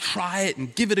dream. Let's try it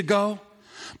and give it a go.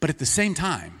 But at the same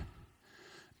time,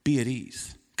 be at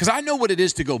ease. Because I know what it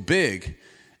is to go big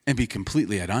and be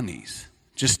completely at unease.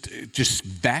 Just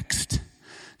vexed,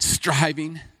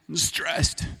 striving, and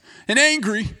stressed, and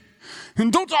angry.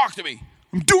 And don't talk to me.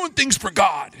 I'm doing things for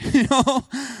God. You know?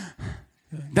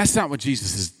 That's not what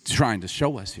Jesus is trying to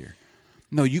show us here.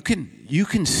 No, you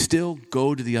can still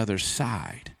go to the other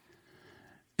side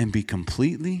and be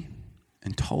completely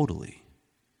and totally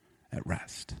at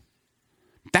rest.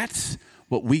 That's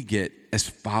what we get as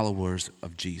followers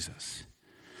of Jesus.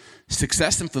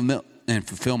 Success and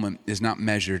fulfillment is not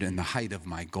measured in the height of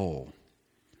my goal,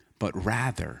 but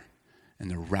rather in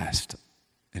the rest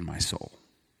in my soul.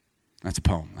 That's a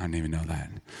poem. I didn't even know that.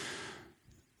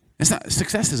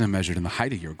 Success isn't measured in the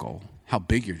height of your goal, how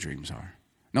big your dreams are.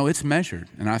 No, it's measured,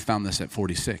 and I found this at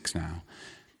 46 now,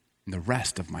 in the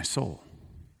rest of my soul.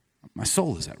 My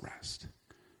soul is at rest.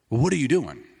 Well, what are you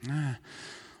doing? I'm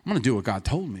going to do what God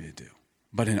told me to do.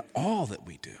 But in all that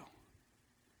we do,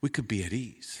 we could be at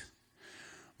ease.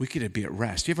 We could be at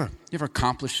rest. You ever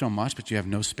accomplish so much, but you have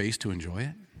no space to enjoy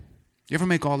it? You ever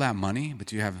make all that money,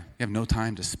 but you have no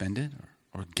time to spend it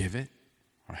or give it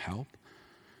or help?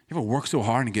 You ever work so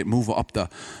hard and move up the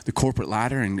corporate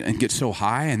ladder and get so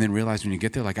high and then realize when you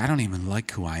get there, like, I don't even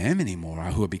like who I am anymore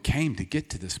or who I became to get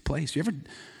to this place?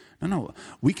 No.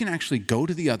 We can actually go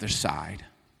to the other side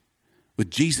with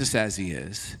Jesus as he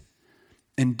is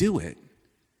and do it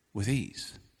with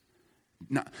ease.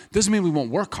 Now, doesn't mean we won't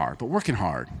work hard, but working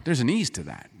hard, there's an ease to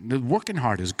that. Working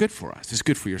hard is good for us. It's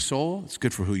good for your soul. It's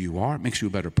good for who you are. It makes you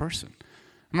a better person.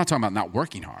 I'm not talking about not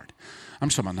working hard. I'm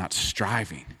talking about not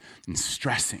striving and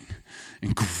stressing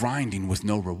and grinding with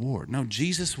no reward. No,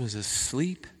 Jesus was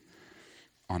asleep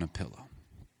on a pillow.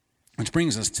 Which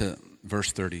brings us to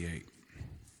verse 38.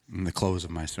 in the close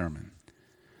of my sermon.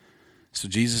 So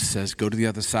Jesus says, go to the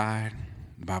other side.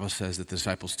 The Bible says that the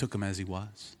disciples took him as he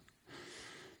was.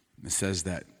 It says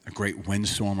that a great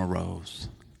windstorm arose.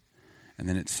 And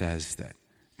then it says that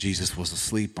Jesus was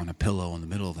asleep on a pillow in the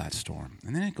middle of that storm.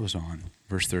 And then it goes on,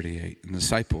 verse 38. And the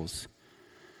disciples,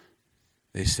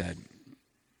 they said,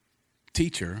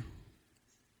 Teacher,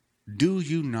 do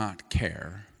you not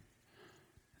care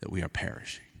that we are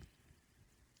perishing?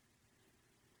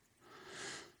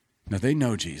 Now, they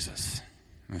know Jesus.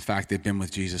 In fact, they've been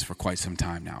with Jesus for quite some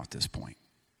time now at this point.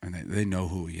 And they know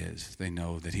who he is. They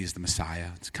know that he's the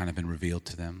Messiah. It's kind of been revealed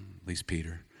to them, at least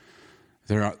Peter.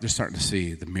 They're starting to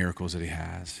see the miracles that he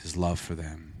has, his love for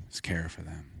them, his care for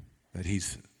them, that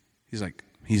he's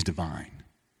divine.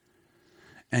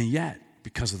 And yet,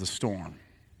 because of the storm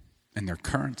and their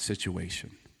current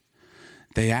situation,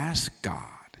 they ask God,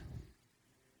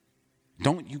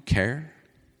 don't you care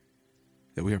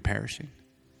that we are perishing?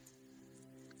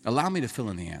 Allow me to fill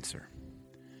in the answer.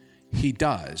 He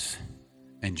does,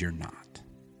 and you're not.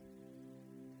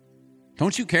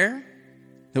 Don't you care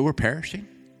that we're perishing?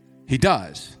 He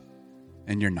does,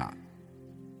 and you're not.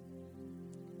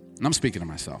 And I'm speaking to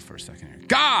myself for a second here.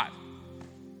 God,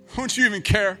 don't you even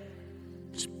care?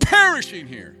 It's perishing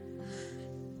here.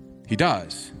 He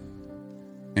does,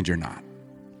 and you're not.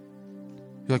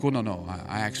 You're like, well, no,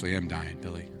 I actually am dying,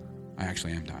 Billy. I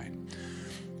actually am dying.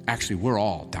 Actually, we're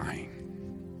all dying.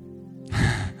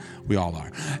 We all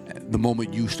are. The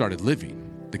moment you started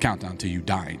living, the countdown to you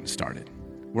dying started.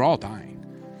 We're all dying.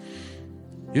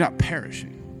 You're not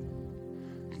perishing.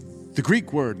 The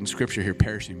Greek word in Scripture here,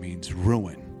 perishing, means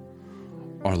ruin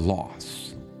or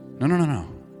loss. No.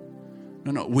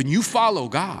 When you follow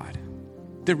God,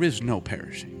 there is no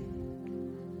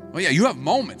perishing. Oh yeah, you have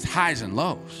moments, highs and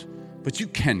lows, but you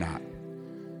cannot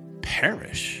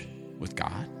perish with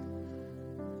God.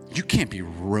 You can't be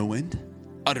ruined,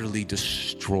 utterly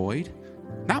destroyed.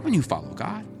 Not when you follow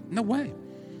God. No way.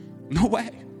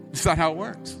 That's not how it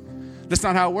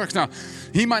works. Now,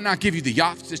 he might not give you the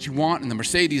yachts that you want and the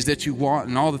Mercedes that you want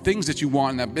and all the things that you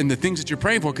want and the things that you're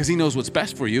praying for, because he knows what's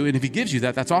best for you. And if he gives you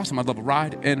that, that's awesome. I'd love a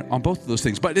ride and on both of those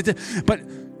things. But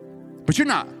you're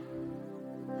not.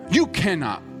 You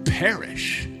cannot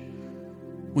perish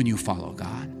when you follow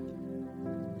God.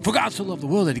 For God so loved the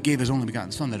world that he gave his only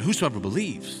begotten Son, that whosoever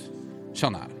believes shall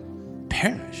not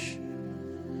perish.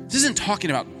 This isn't talking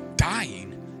about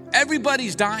dying.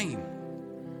 Everybody's dying.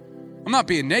 I'm not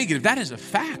being negative. That is a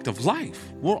fact of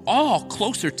life. We're all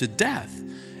closer to death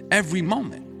every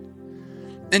moment.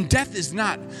 And death is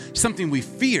not something we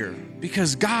fear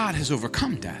because God has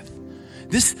overcome death.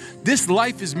 This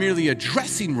life is merely a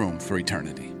dressing room for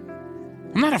eternity.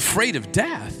 I'm not afraid of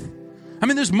death. I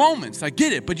mean, there's moments, I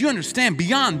get it, but you understand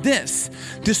beyond this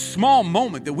small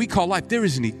moment that we call life, there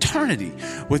is an eternity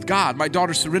with God. My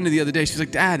daughter Serena the other day, she's like,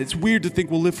 Dad, it's weird to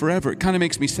think we'll live forever. It kind of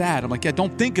makes me sad. I'm like, yeah,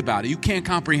 don't think about it. You can't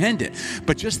comprehend it.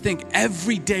 But just think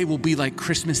every day will be like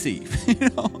Christmas Eve,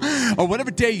 or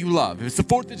whatever day you love. If it's the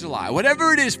 4th of July,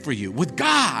 whatever it is for you, with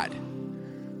God,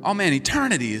 oh man,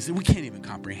 eternity we can't even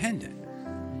comprehend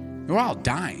it. We're all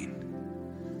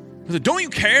dying. So don't you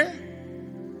care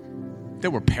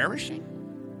that we're perishing?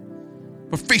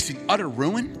 We're facing utter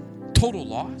ruin, total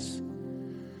loss.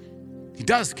 He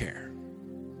does care,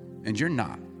 and you're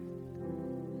not.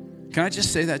 Can I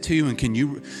just say that to you? And can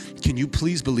you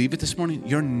please believe it this morning?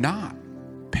 You're not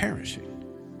perishing.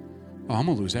 Oh, I'm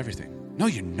going to lose everything. No,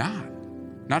 you're not.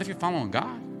 Not if you're following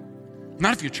God.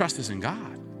 Not if your trust is in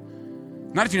God.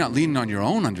 Not if you're not leaning on your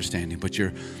own understanding, but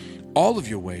all of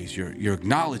your ways, you're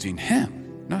acknowledging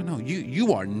him. No,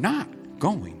 you are not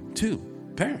going to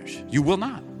perish. You will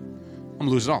not. I'm going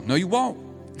to lose it all. No, you won't.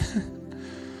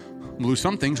 I'm going to lose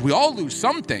some things. We all lose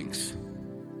some things.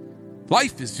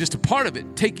 Life is just a part of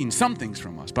it, taking some things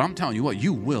from us. But I'm telling you what,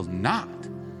 you will not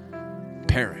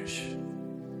perish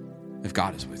if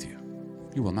God is with you.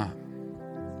 You will not.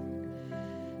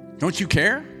 Don't you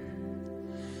care?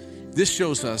 This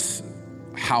shows us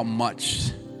how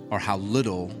much or how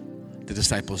little the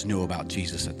disciples knew about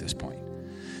Jesus at this point.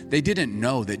 They didn't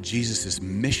know that Jesus'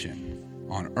 mission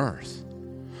on earth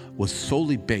was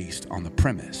solely based on the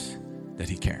premise that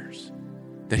he cares,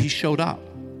 that he showed up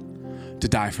to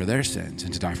die for their sins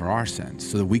and to die for our sins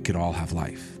so that we could all have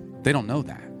life. They don't know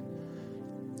that.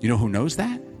 You know who knows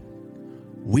that?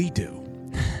 We do.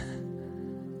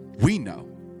 We know.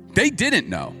 They didn't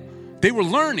know. They were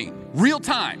learning real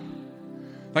time.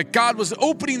 Like God was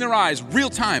opening their eyes real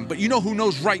time. But you know who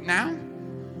knows right now?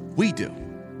 We do.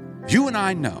 You and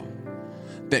I know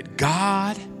that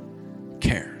God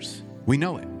cares. We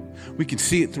know it. We can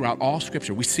see it throughout all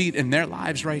Scripture. We see it in their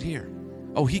lives right here.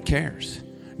 Oh, he cares.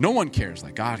 No one cares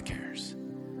like God cares.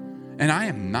 And I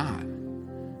am not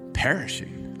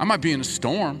perishing. I might be in a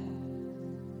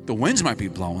storm. The winds might be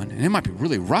blowing, and it might be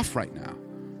really rough right now.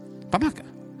 But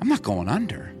I'm not going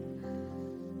under,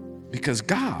 because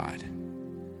God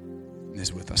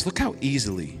is with us. Look how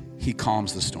easily he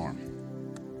calms the storm.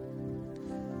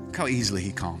 Look how easily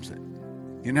he calms it.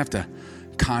 He didn't have to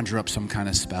conjure up some kind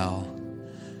of spell.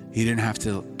 He didn't have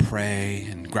to pray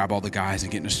and grab all the guys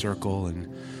and get in a circle.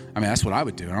 And I mean, that's what I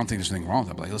would do. I don't think there's anything wrong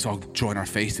with that. Like, let's all join our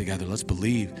faith together. Let's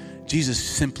believe. Jesus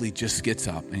simply just gets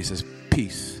up and he says,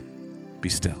 peace, be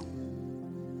still.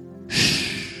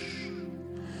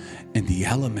 And the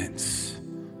elements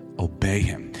obey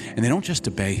him. And they don't just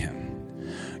obey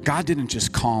him. God didn't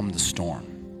just calm the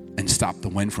storm and stop the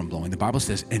wind from blowing. The Bible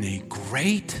says, and a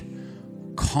great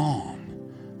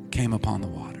calm came upon the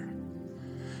water.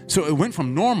 So it went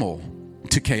from normal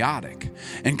to chaotic.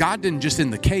 And God didn't just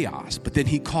end the chaos, but then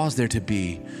he caused there to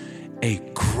be a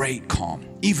great calm,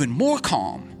 even more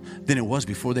calm than it was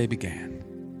before they began.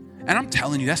 And I'm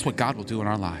telling you, that's what God will do in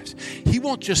our lives. He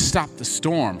won't just stop the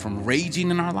storm from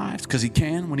raging in our lives, because he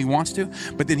can when he wants to,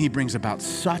 but then he brings about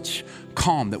such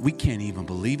calm that we can't even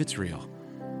believe it's real.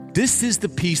 This is the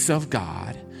peace of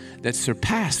God that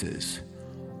surpasses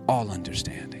all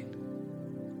understanding.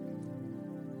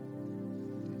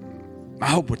 I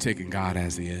hope we're taking God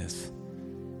as he is.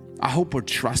 I hope we're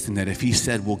trusting that if he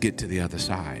said we'll get to the other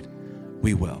side,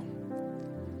 we will.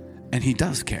 And he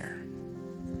does care.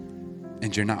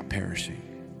 And you're not perishing.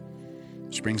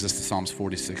 Which brings us to Psalms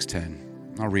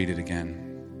 46:10. I'll read it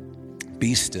again.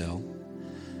 Be still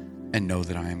and know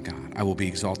that I am God. I will be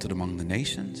exalted among the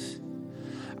nations.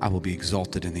 I will be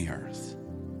exalted in the earth.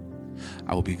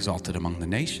 I will be exalted among the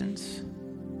nations,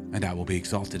 and I will be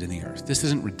exalted in the earth. This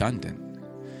isn't redundant.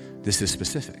 This is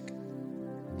specific.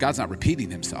 God's not repeating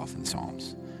himself in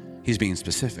Psalms. He's being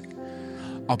specific.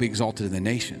 I'll be exalted in the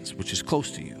nations, which is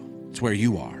close to you. It's where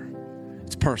you are.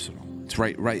 It's personal. It's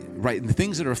right. And the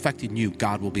things that are affecting you,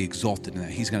 God will be exalted in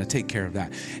that. He's going to take care of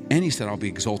that. And he said, I'll be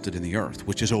exalted in the earth,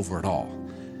 which is over it all.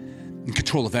 In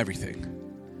control of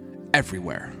everything.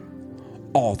 Everywhere.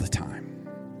 All the time.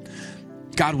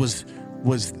 God was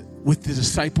with the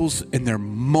disciples in their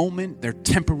moment, their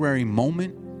temporary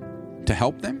moment to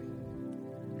help them.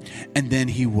 And then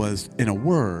he was, in a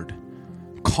word,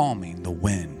 calming the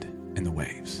wind and the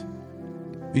waves.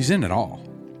 He's in it all.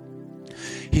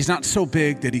 He's not so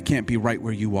big that he can't be right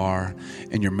where you are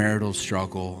in your marital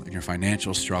struggle, in your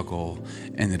financial struggle,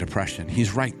 and the depression.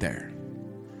 He's right there.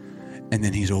 And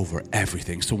then he's over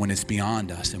everything. So when it's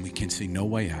beyond us and we can see no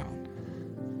way out,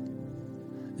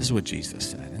 this is what Jesus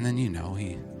said. And then,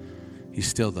 he's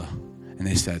still and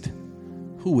they said,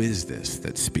 who is this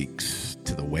that speaks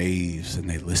to the waves and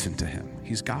they listen to him?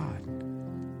 He's God.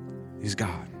 He's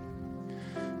God.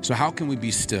 So how can we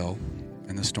be still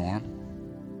in the storm?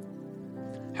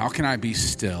 How can I be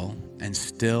still and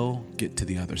still get to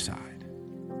the other side?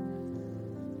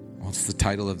 Well, it's the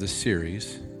title of this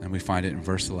series, and we find it in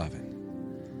verse 11.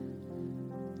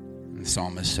 And the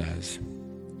psalmist says,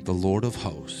 the Lord of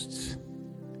hosts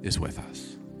is with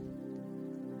us.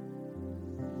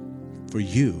 For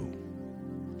you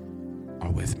are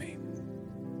with me.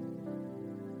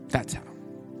 That's how.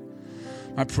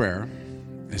 My prayer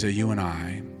is that you and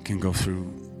I can go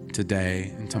through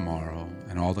today and tomorrow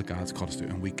and all that God's called us to,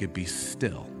 and we could be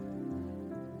still.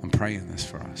 I'm praying this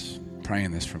for us. I'm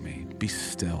praying this for me. Be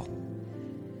still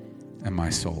in my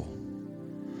soul,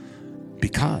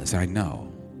 because I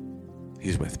know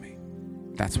he's with me.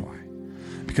 That's why.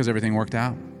 Because everything worked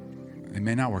out. It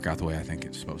may not work out the way I think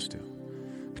it's supposed to.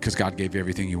 Because God gave you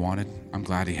everything you wanted. I'm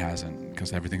glad he hasn't,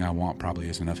 because everything I want probably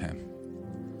isn't of him.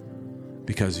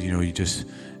 Because,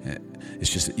 it's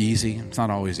just easy. It's not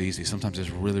always easy. Sometimes it's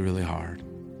really, really hard.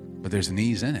 But there's an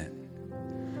ease in it.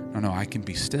 No, I can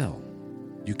be still.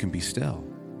 You can be still.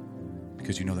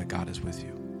 Because you know that God is with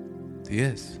you. He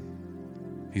is.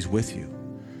 He's with you.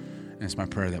 And it's my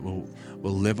prayer that we'll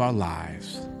live our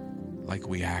lives like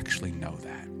we actually know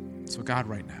that. So God,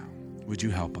 right now, would you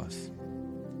help us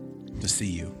to see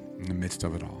you in the midst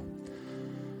of it all?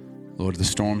 Lord, the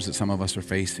storms that some of us are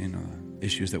facing,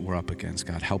 issues that we're up against,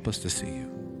 God, help us to see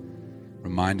you.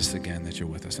 Remind us again that you're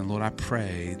with us. And Lord, I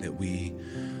pray that we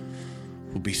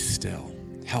will be still.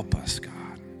 Help us,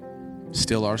 God.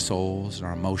 Still our souls and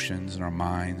our emotions and our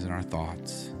minds and our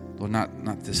thoughts. Lord,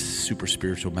 not this super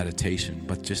spiritual meditation,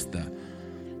 but just the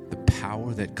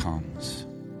power that comes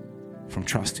from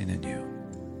trusting in you,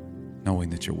 knowing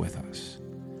that you're with us.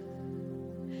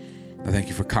 I thank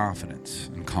you for confidence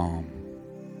and calm.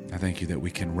 I thank you that we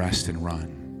can rest and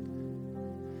run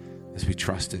as we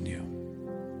trust in you.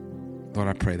 Lord,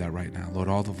 I pray that right now. Lord,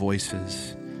 all the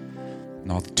voices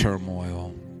and all the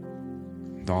turmoil,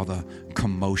 and all the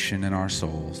commotion in our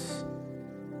souls,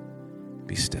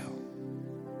 be still.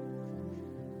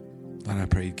 Lord, I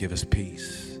pray you'd give us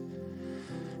peace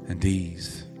and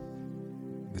ease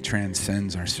that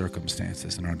transcends our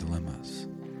circumstances and our dilemmas.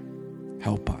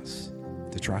 Help us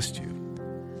to trust you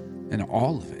in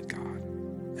all of it,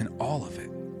 God, in all of it.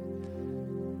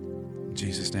 In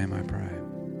Jesus' name I pray.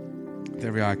 With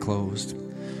every eye closed,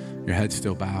 your head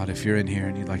still bowed. If you're in here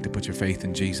and you'd like to put your faith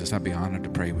in Jesus, I'd be honored to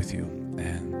pray with you.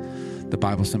 And the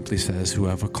Bible simply says,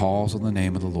 whoever calls on the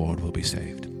name of the Lord will be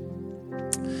saved.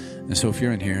 And so if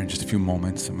you're in here in just a few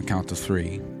moments, I'm going to count to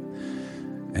 3.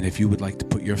 And if you would like to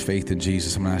put your faith in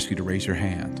Jesus, I'm going to ask you to raise your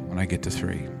hand when I get to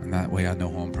 3. And that way I know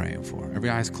who I'm praying for. Every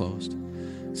eye is closed.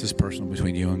 This is personal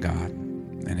between you and God.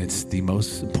 And it's the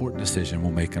most important decision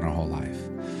we'll make in our whole life.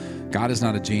 God is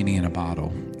not a genie in a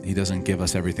bottle. He doesn't give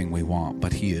us everything we want,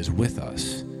 but he is with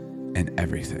us in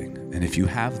everything. And if you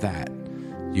have that,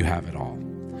 you have it all.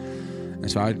 And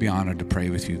so I'd be honored to pray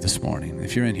with you this morning.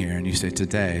 If you're in here and you say,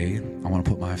 today, I want to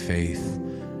put my faith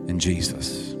in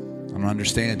Jesus. I don't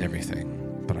understand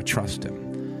everything, but I trust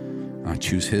him. I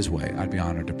choose his way. I'd be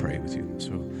honored to pray with you.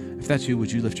 So if that's you,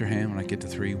 would you lift your hand when I get to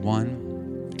 3?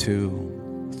 1,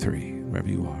 2, 3, wherever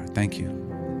you are. Thank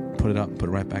you. Put it up and put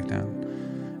it right back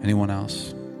down. Anyone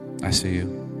else? I see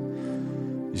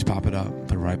you. Just pop it up,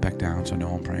 put it right back down so I know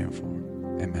who I'm praying for.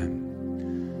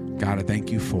 Amen. God, I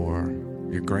thank you for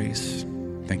your grace.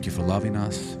 Thank you for loving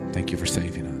us. Thank you for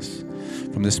saving us.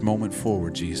 From this moment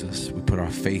forward, Jesus, we put our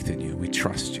faith in you. We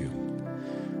trust you.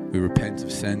 We repent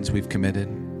of sins we've committed.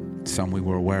 Some we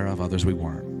were aware of, others we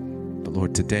weren't. But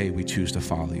Lord, today we choose to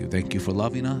follow you. Thank you for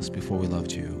loving us before we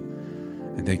loved you.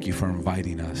 And thank you for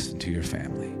inviting us into your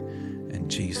family. In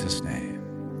Jesus'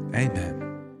 name, amen.